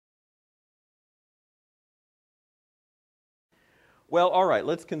Well, all right,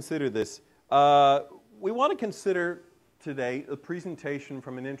 let's consider this. We want to consider today a presentation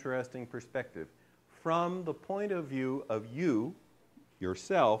from an interesting perspective, from the point of view of you,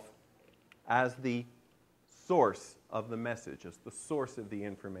 yourself, as the source of the message, as the source of the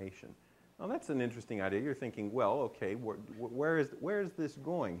information. Now, that's an interesting idea. You're thinking, well, okay, where is this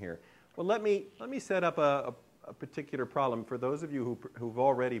going here? Well, let me set up a particular problem. For those of you who've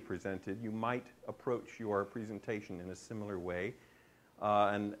already presented, you might approach your presentation in a similar way.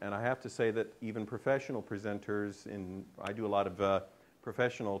 And I have to say that even professional presenters, I do a lot of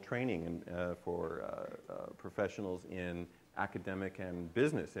professional training for professionals in academic and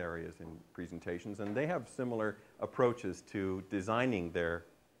business areas in presentations, and they have similar approaches to designing their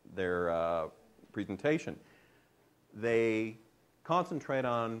presentation. They concentrate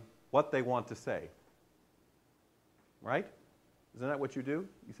on what they want to say, right? Isn't that what you do?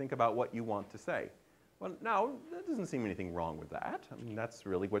 You think about what you want to say. Well, now, there doesn't seem anything wrong with that. I mean, that's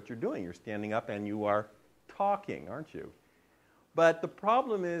really what you're doing. You're standing up and you are talking, aren't you? But the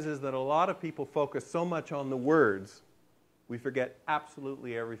problem is that a lot of people focus so much on the words, we forget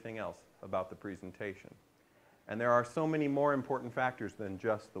absolutely everything else about the presentation. And there are so many more important factors than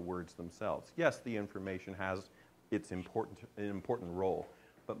just the words themselves. Yes, the information has its important role,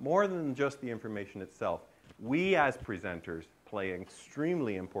 but more than just the information itself, we as presenters play an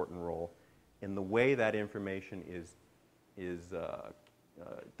extremely important role in the way that information is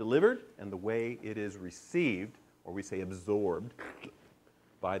delivered and the way it is received, or we say absorbed,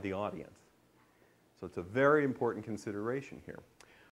 by the audience. So it's a very important consideration here.